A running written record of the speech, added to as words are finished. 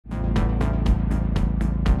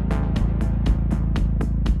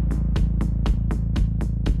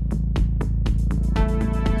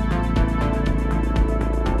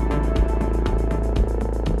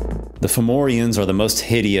Fomorians are the most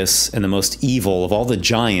hideous and the most evil of all the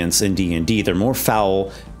giants in D&D. They're more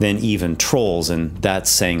foul than even trolls, and that's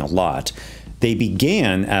saying a lot. They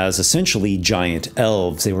began as essentially giant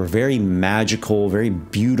elves. They were very magical, very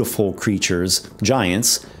beautiful creatures,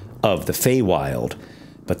 giants of the Feywild.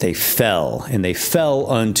 But they fell, and they fell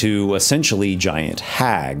unto essentially giant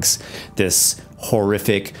hags, this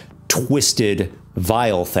horrific, twisted,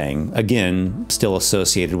 vile thing, again, still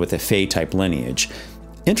associated with a Fey-type lineage.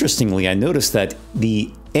 Interestingly, I noticed that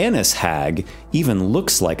the Annis hag even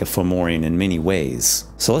looks like a Fomorian in many ways.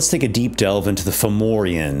 So let's take a deep delve into the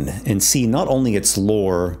Fomorian and see not only its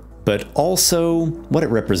lore, but also what it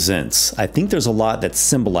represents. I think there's a lot that's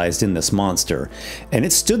symbolized in this monster, and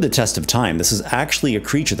it stood the test of time. This is actually a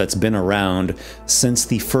creature that's been around since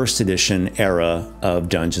the first edition era of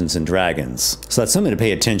Dungeons and Dragons. So that's something to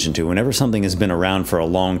pay attention to. Whenever something has been around for a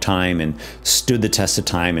long time and stood the test of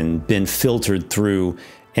time and been filtered through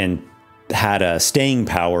and had a staying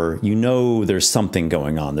power, you know there's something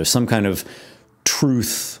going on. There's some kind of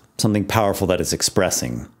truth, something powerful that it's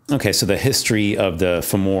expressing. Okay, so the history of the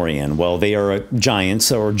Fomorian. Well, they are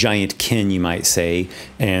giants, or giant kin, you might say,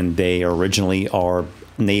 and they originally are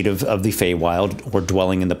native of the Feywild, or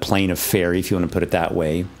dwelling in the plane of fairy, if you want to put it that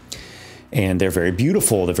way. And they're very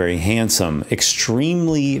beautiful, they're very handsome,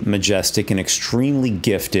 extremely majestic, and extremely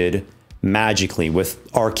gifted magically with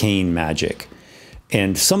arcane magic.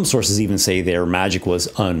 And some sources even say their magic was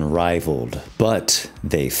unrivaled, but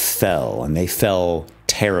they fell, and they fell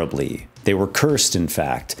terribly. They were cursed, in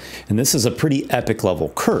fact. And this is a pretty epic level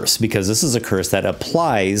curse, because this is a curse that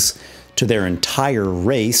applies to their entire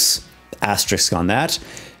race, asterisk on that,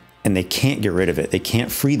 and they can't get rid of it. They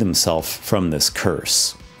can't free themselves from this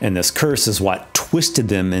curse. And this curse is what twisted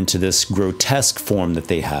them into this grotesque form that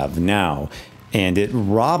they have now. And it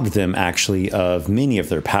robbed them actually of many of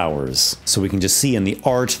their powers. So we can just see in the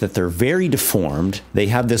art that they're very deformed. They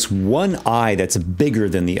have this one eye that's bigger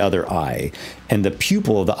than the other eye, and the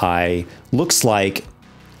pupil of the eye looks like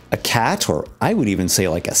a cat, or I would even say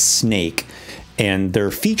like a snake. And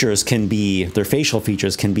their features can be, their facial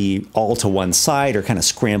features can be all to one side or kind of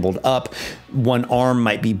scrambled up. One arm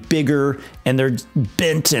might be bigger, and they're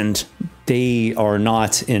bent, and they are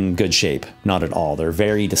not in good shape, not at all. They're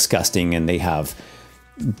very disgusting, and they have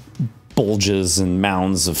bulges and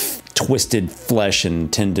mounds of twisted flesh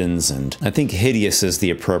and tendons, and I think hideous is the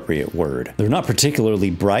appropriate word. They're not particularly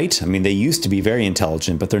bright. I mean, they used to be very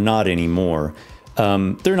intelligent, but they're not anymore.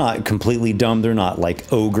 They're not completely dumb. They're not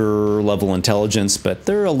like ogre level intelligence, but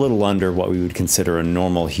they're a little under what we would consider a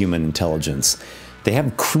normal human intelligence. They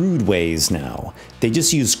have crude ways now. They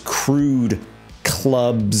just use crude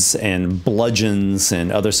clubs and bludgeons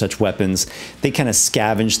and other such weapons. They kind of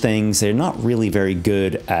scavenge things. They're not really very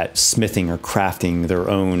good at smithing or crafting their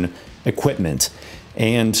own equipment.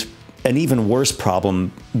 And an even worse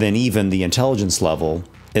problem than even the intelligence level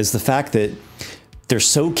is the fact that they're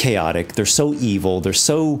so chaotic, they're so evil, they're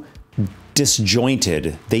so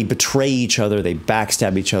disjointed. They betray each other, they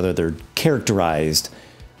backstab each other, they're characterized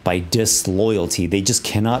by disloyalty. They just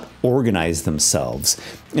cannot organize themselves.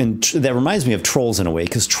 And that reminds me of trolls in a way,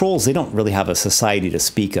 because trolls, they don't really have a society to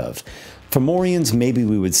speak of. Fomorians, maybe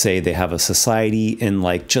we would say they have a society in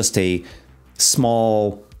like just a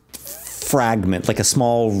small fragment, like a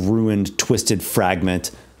small ruined, twisted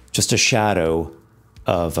fragment, just a shadow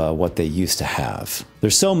of what they used to have. They're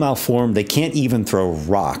so malformed, they can't even throw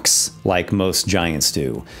rocks like most giants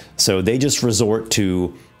do. So they just resort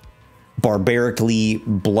to barbarically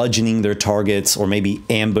bludgeoning their targets or maybe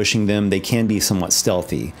ambushing them. They can be somewhat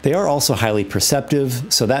stealthy. They are also highly perceptive,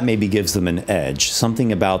 so that maybe gives them an edge.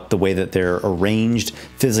 Something about the way that they're arranged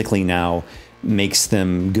physically now makes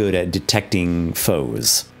them good at detecting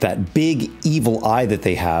foes. That big evil eye that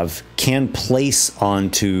they have can place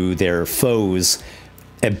onto their foes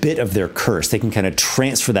a bit of their curse. They can kind of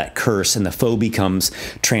transfer that curse, and the foe becomes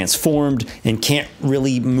transformed and can't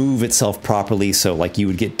really move itself properly. So like you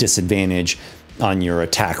would get disadvantage on your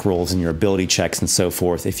attack rolls and your ability checks and so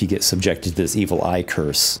forth if you get subjected to this evil eye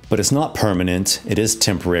curse. But it's not permanent, it is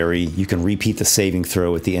temporary. You can repeat the saving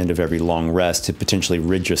throw at the end of every long rest to potentially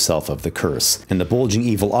rid yourself of the curse. And the bulging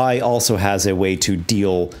evil eye also has a way to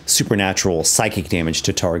deal supernatural psychic damage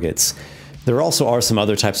to targets. There also are some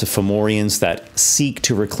other types of Fomorians that seek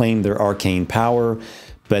to reclaim their arcane power,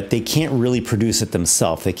 but they can't really produce it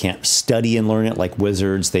themselves. They can't study and learn it like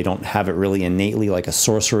wizards. They don't have it really innately like a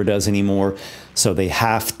sorcerer does anymore. So they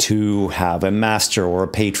have to have a master or a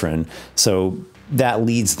patron. So that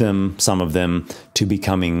leads them, some of them, to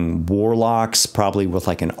becoming warlocks, probably with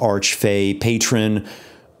like an archfey patron,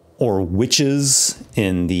 or witches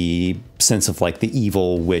in the sense of like the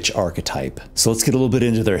evil witch archetype. So let's get a little bit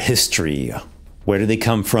into their history. Where did they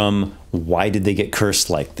come from? Why did they get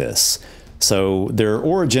cursed like this? So their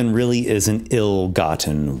origin really is an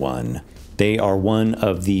ill-gotten one. They are one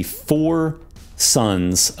of the 4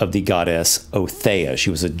 sons of the goddess Othea.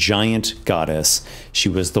 She was a giant goddess. She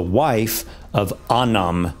was the wife of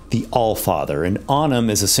Anam, the Allfather. And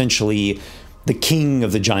Anam is essentially the king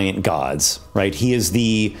of the giant gods, right? He is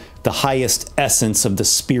the highest essence of the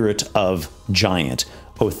spirit of giant.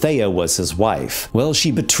 Othea was his wife. Well,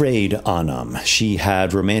 she betrayed Anam. She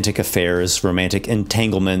had romantic affairs, romantic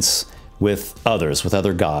entanglements with others, with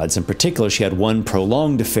other gods. In particular, she had one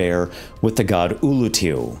prolonged affair with the god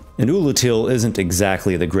Ulutil. And Ulutil isn't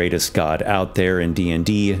exactly the greatest god out there in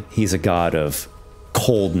D&D. He's a god of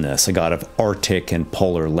coldness, a god of Arctic and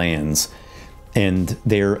polar lands. And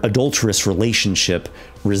their adulterous relationship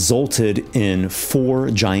resulted in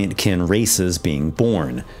 4 giant kin races being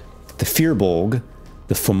born. The Firbolg,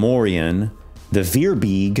 the Fomorian, the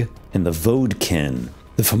Virbeeg, and the Vodkin.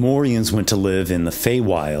 The Fomorians went to live in the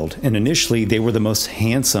Feywild, and initially they were the most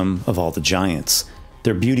handsome of all the giants.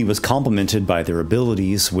 Their beauty was complemented by their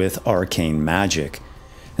abilities with arcane magic.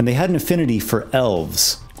 And they had an affinity for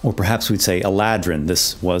elves, or perhaps we'd say Eladrin.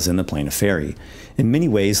 This was in the plane of fairy. In many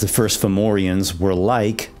ways, the first Fomorians were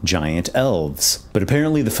like giant elves. But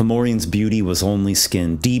apparently the Fomorians' beauty was only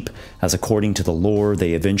skin deep, as according to the lore,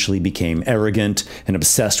 they eventually became arrogant and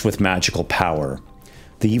obsessed with magical power.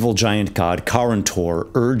 The evil giant god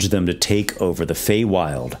Karantor urged them to take over the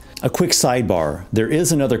Feywild. A quick sidebar, there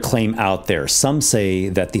is another claim out there. Some say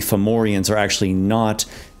that the Fomorians are actually not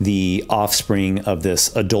the offspring of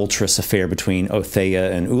this adulterous affair between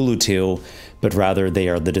Othea and Ulutil, but rather they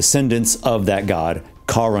are the descendants of that god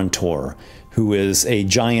Karantor, who is a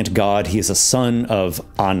giant god. He is a son of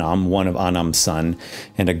Anam, one of Anam's son,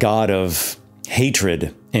 and a god of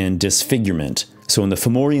hatred and disfigurement. So in the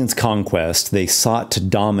Fomorians' conquest, they sought to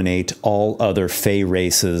dominate all other Fey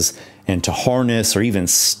races and to harness or even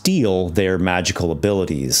steal their magical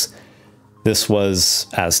abilities. This was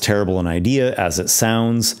as terrible an idea as it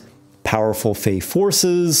sounds. Powerful Fey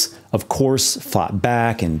forces, of course, fought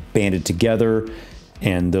back and banded together,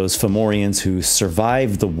 and those Fomorians who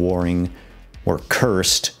survived the warring were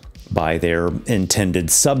cursed by their intended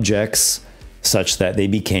subjects, such that they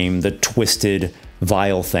became the twisted,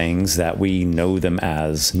 vile things that we know them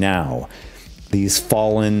as now. These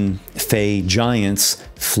fallen Fey giants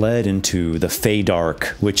fled into the Feydark,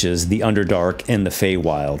 which is the Underdark in the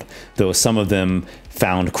Feywild, though some of them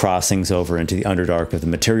found crossings over into the Underdark of the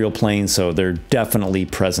material plane, so they're definitely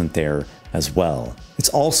present there as well. It's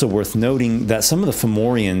also worth noting that some of the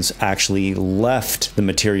Fomorians actually left the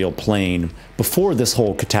material plane before this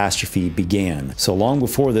whole catastrophe began. So long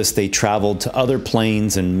before this, they traveled to other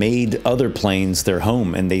planes and made other planes their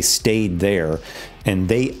home, and they stayed there, and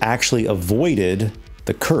they actually avoided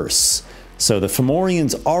the curse. So the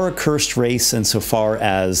Fomorians are a cursed race insofar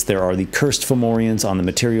as there are the cursed Fomorians on the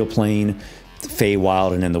material plane, the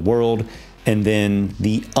Feywild, and in the world, and then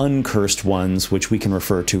the uncursed ones, which we can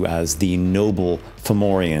refer to as the noble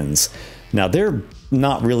Fomorians. Now, they're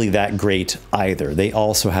not really that great either. They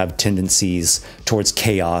also have tendencies towards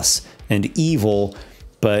chaos and evil,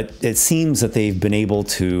 but it seems that they've been able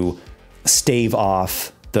to stave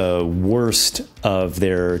off the worst of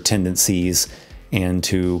their tendencies and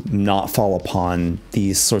to not fall upon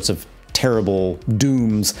these sorts of terrible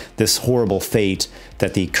dooms, this horrible fate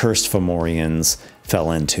that the cursed Fomorians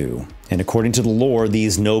fell into. And according to the lore,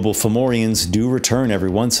 these noble Fomorians do return every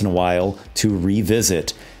once in a while to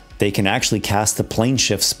revisit. They can actually cast the plane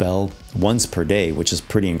shift spell once per day, which is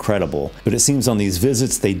pretty incredible. But it seems on these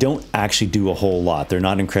visits, they don't actually do a whole lot. They're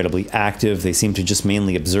not incredibly active. They seem to just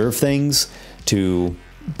mainly observe things, to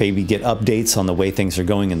maybe get updates on the way things are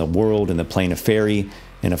going in the world, in the plane of fairy,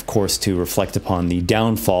 and of course to reflect upon the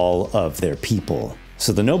downfall of their people.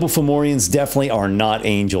 So the noble Fomorians definitely are not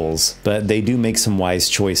angels, but they do make some wise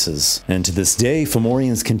choices. And to this day,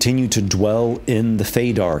 Fomorians continue to dwell in the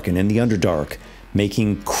Feydark and in the Underdark,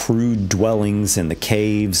 making crude dwellings in the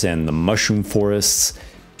caves and the mushroom forests.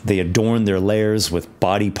 They adorn their lairs with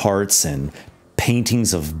body parts and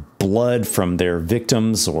paintings of blood from their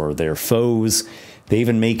victims or their foes. They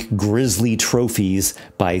even make grisly trophies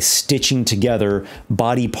by stitching together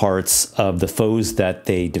body parts of the foes that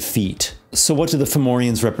they defeat. So what do the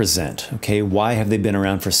Fomorians represent? Okay, why have they been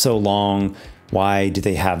around for so long? Why do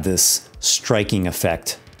they have this striking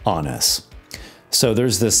effect on us? So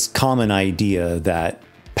there's this common idea that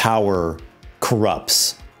power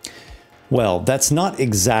corrupts. Well, that's not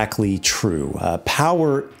exactly true.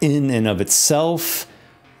 Power in and of itself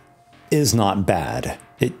is not bad.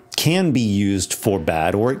 It can be used for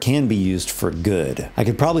bad or it can be used for good. I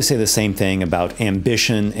could probably say the same thing about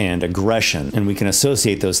ambition and aggression, and we can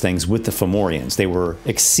associate those things with the Fomorians. They were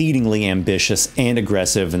exceedingly ambitious and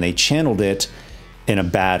aggressive, and they channeled it in a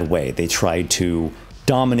bad way. They tried to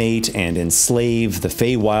dominate and enslave the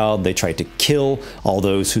Feywild. They tried to kill all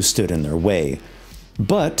those who stood in their way.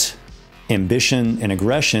 But ambition and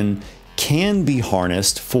aggression can be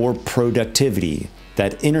harnessed for productivity.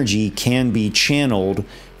 That energy can be channeled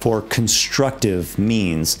for constructive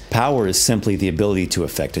means. Power is simply the ability to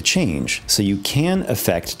effect a change. So you can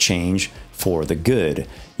effect change for the good.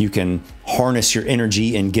 You can harness your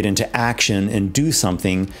energy and get into action and do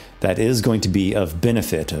something that is going to be of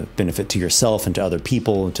benefit, a benefit to yourself and to other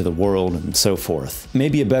people, and to the world, and so forth.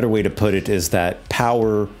 Maybe a better way to put it is that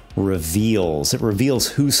power reveals. It reveals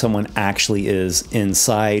who someone actually is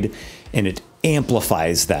inside, and it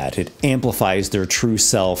amplifies that. It amplifies their true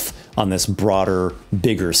self on this broader,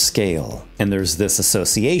 bigger scale. And there's this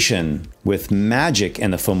association with magic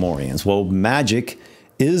and the Fomorians. Well, magic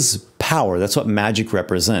is power. That's what magic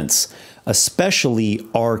represents, especially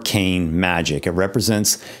arcane magic. It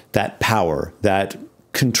represents that power, that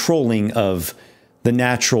controlling of the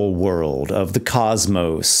natural world, of the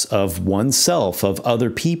cosmos, of oneself, of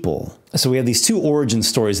other people. So we have these two origin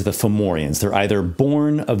stories of the Fomorians. They're either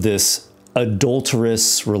born of this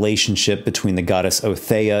adulterous relationship between the goddess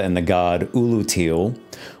Othea and the god Ulutil,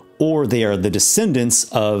 or they are the descendants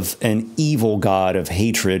of an evil god of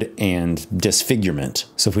hatred and disfigurement.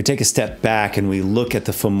 So if we take a step back and we look at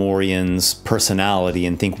the Fomorians' personality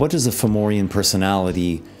and think, what does the Fomorian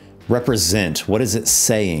personality represent? What is it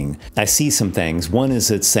saying? I see some things. One is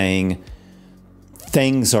it's saying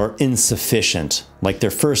things are insufficient. Like their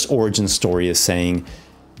first origin story is saying,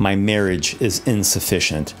 my marriage is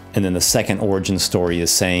insufficient. And then the second origin story is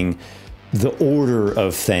saying, the order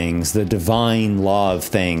of things, the divine law of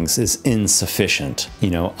things is insufficient. You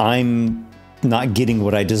know, I'm not getting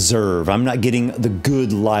what I deserve. I'm not getting the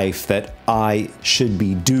good life that I should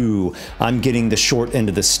be due. I'm getting the short end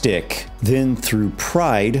of the stick. Then through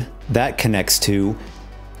pride, that connects to,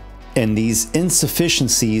 and these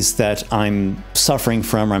insufficiencies that I'm suffering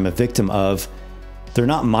from, or I'm a victim of, they're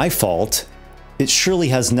not my fault. It surely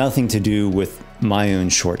has nothing to do with my own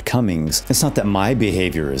shortcomings. It's not that my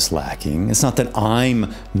behavior is lacking. It's not that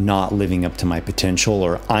I'm not living up to my potential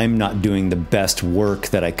or I'm not doing the best work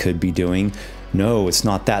that I could be doing. No, it's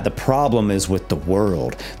not that. The problem is with the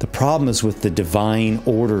world. The problem is with the divine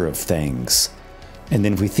order of things. And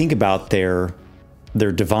then if we think about their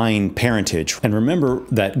divine parentage, and remember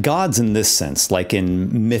that gods in this sense, like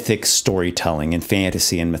in mythic storytelling and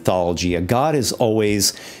fantasy and mythology, a god is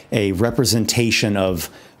always a representation of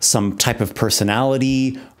some type of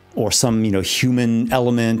personality or some, human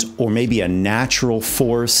element, or maybe a natural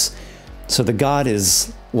force. So the god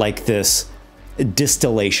is like this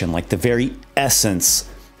distillation, like the very essence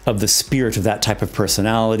of the spirit of that type of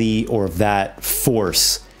personality or of that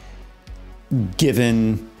force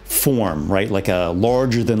given form, right? Like a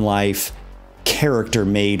larger than life character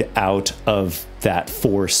made out of that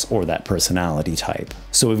force or that personality type.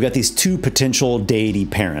 So we've got these two potential deity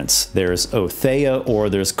parents. There's Othea or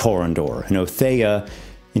there's Corondor. And Othea,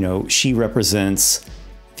 she represents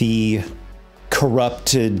the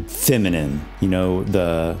corrupted feminine,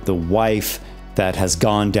 the wife that has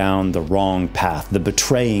gone down the wrong path, the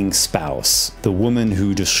betraying spouse, the woman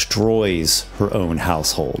who destroys her own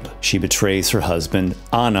household. She betrays her husband,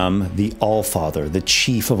 Anam, the Allfather, the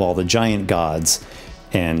chief of all the giant gods,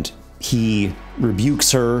 and he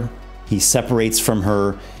rebukes her, he separates from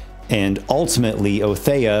her, and ultimately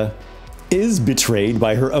Othea is betrayed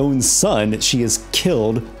by her own son. She is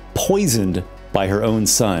killed, poisoned by her own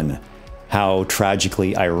son. How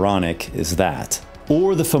tragically ironic is that?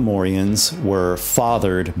 Or the Fomorians were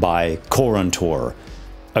fathered by Corontor,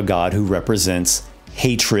 a god who represents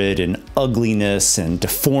hatred and ugliness and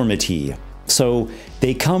deformity. So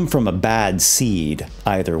they come from a bad seed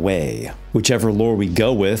either way. Whichever lore we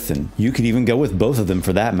go with, and you could even go with both of them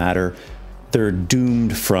for that matter, they're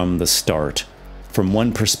doomed from the start. From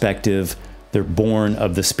one perspective, they're born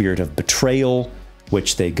of the spirit of betrayal,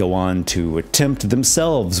 which they go on to attempt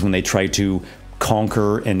themselves when they try to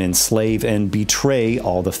conquer and enslave and betray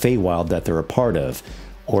all the Feywild that they're a part of.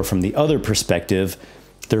 Or from the other perspective,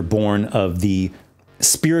 they're born of the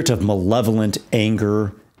spirit of malevolent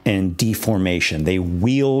anger and deformation. They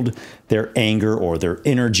wield their anger or their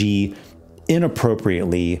energy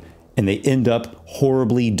inappropriately, and they end up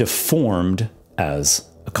horribly deformed as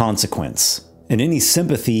a consequence. And any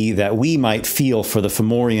sympathy that we might feel for the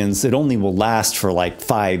Fomorians, it only will last for like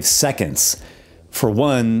 5 seconds. For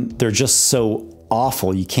one, they're just so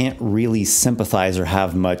awful, you can't really sympathize or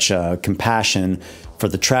have much compassion for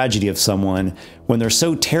the tragedy of someone when they're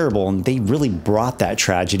so terrible and they really brought that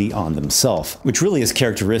tragedy on themselves, which really is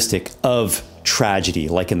characteristic of tragedy,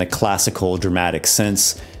 like in the classical dramatic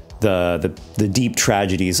sense. The deep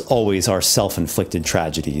tragedies always are self-inflicted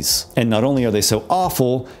tragedies. And not only are they so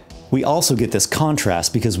awful, we also get this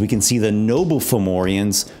contrast because we can see the noble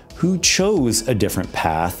Fomorians who chose a different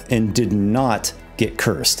path and did not get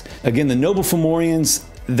cursed. Again, the noble Fomorians,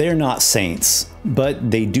 they're not saints,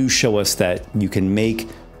 but they do show us that you can make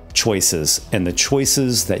choices, and the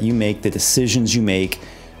choices that you make, the decisions you make,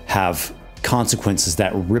 have consequences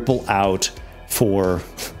that ripple out for,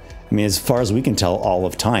 I mean, as far as we can tell, all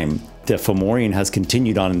of time. The Fomorian has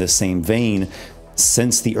continued on in this same vein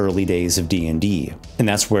since the early days of D&D. And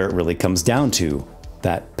that's where it really comes down to.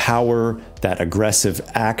 That power, that aggressive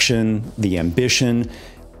action, the ambition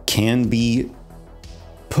can be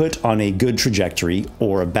put on a good trajectory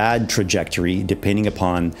or a bad trajectory, depending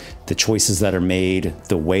upon the choices that are made,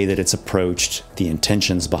 the way that it's approached, the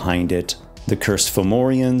intentions behind it. The cursed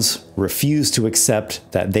Fomorians refused to accept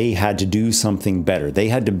that they had to do something better. They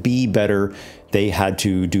had to be better. They had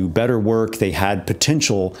to do better work. They had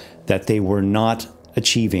potential that they were not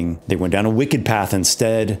achieving. They went down a wicked path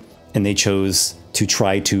instead, and they chose to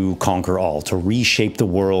try to conquer all, to reshape the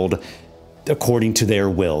world according to their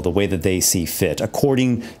will, the way that they see fit,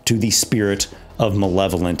 according to the spirit of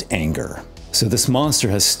malevolent anger. So this monster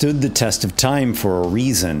has stood the test of time for a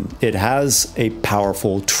reason. It has a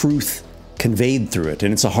powerful truth conveyed through it,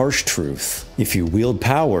 and it's a harsh truth. If you wield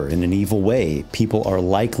power in an evil way, people are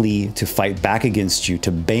likely to fight back against you,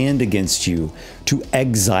 to band against you, to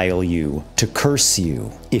exile you, to curse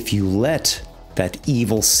you. If you let that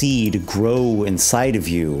evil seed grow inside of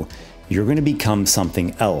you, you're going to become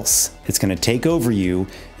something else. It's going to take over you,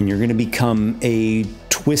 and you're going to become a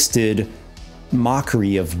twisted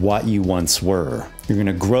mockery of what you once were. You're going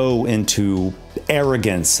to grow into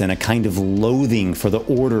arrogance and a kind of loathing for the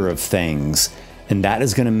order of things, and that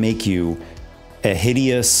is going to make you a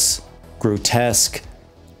hideous, grotesque,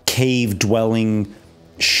 cave-dwelling,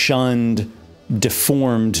 shunned,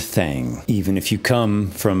 deformed thing. Even if you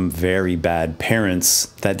come from very bad parents,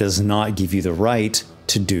 that does not give you the right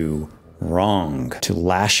to do wrong, to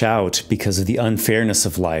lash out because of the unfairness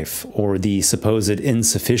of life or the supposed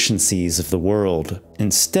insufficiencies of the world.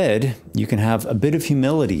 Instead, you can have a bit of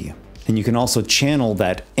humility, and you can also channel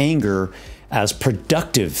that anger as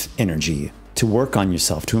productive energy to work on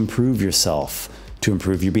yourself, to improve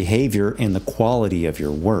your behavior and the quality of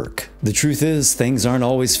your work. The truth is, things aren't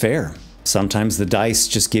always fair. Sometimes the dice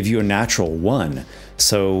just give you a natural one.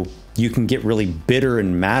 So you can get really bitter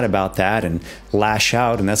and mad about that and lash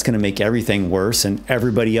out, and that's going to make everything worse. And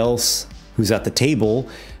everybody else who's at the table,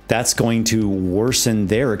 that's going to worsen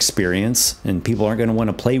their experience, and people aren't going to want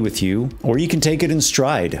to play with you. Or you can take it in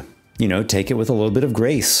stride. You know, take it with a little bit of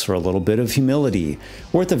grace or a little bit of humility,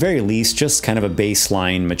 or at the very least, just kind of a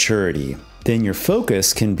baseline maturity. Then your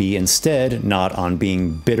focus can be instead not on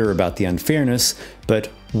being bitter about the unfairness, but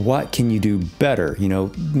what can you do better? You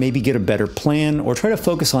know, maybe get a better plan or try to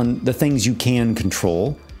focus on the things you can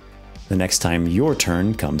control the next time your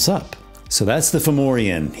turn comes up. So that's the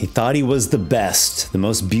Fomorian. He thought he was the best, the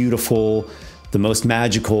most beautiful, the most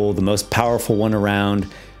magical, the most powerful one around,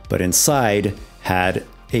 but inside had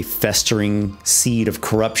a festering seed of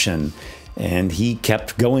corruption. And he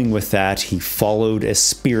kept going with that. He followed a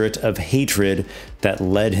spirit of hatred that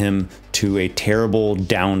led him to a terrible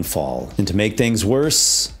downfall. And to make things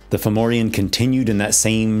worse, the Fomorian continued in that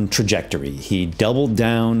same trajectory. He doubled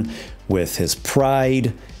down with his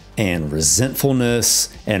pride and resentfulness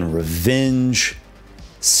and revenge,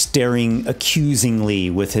 staring accusingly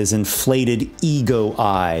with his inflated ego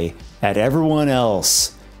eye at everyone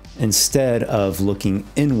else, instead of looking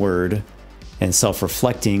inward and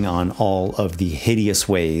self-reflecting on all of the hideous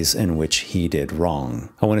ways in which he did wrong.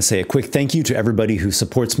 I want to say a quick thank you to everybody who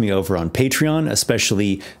supports me over on Patreon,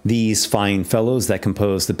 especially these fine fellows that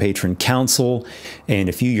compose the Patron Council. And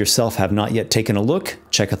if you yourself have not yet taken a look,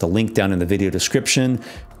 check out the link down in the video description.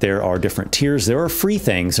 There are different tiers. There are free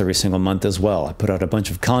things every single month as well. I put out a bunch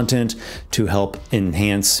of content to help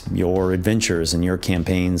enhance your adventures and your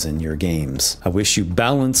campaigns and your games. I wish you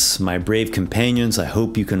balance, my brave companions. I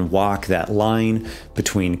hope you can walk that line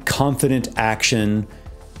between confident action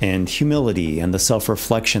and humility and the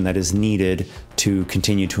self-reflection that is needed to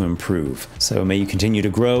continue to improve. So may you continue to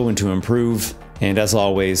grow and to improve. And as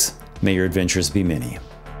always, may your adventures be many.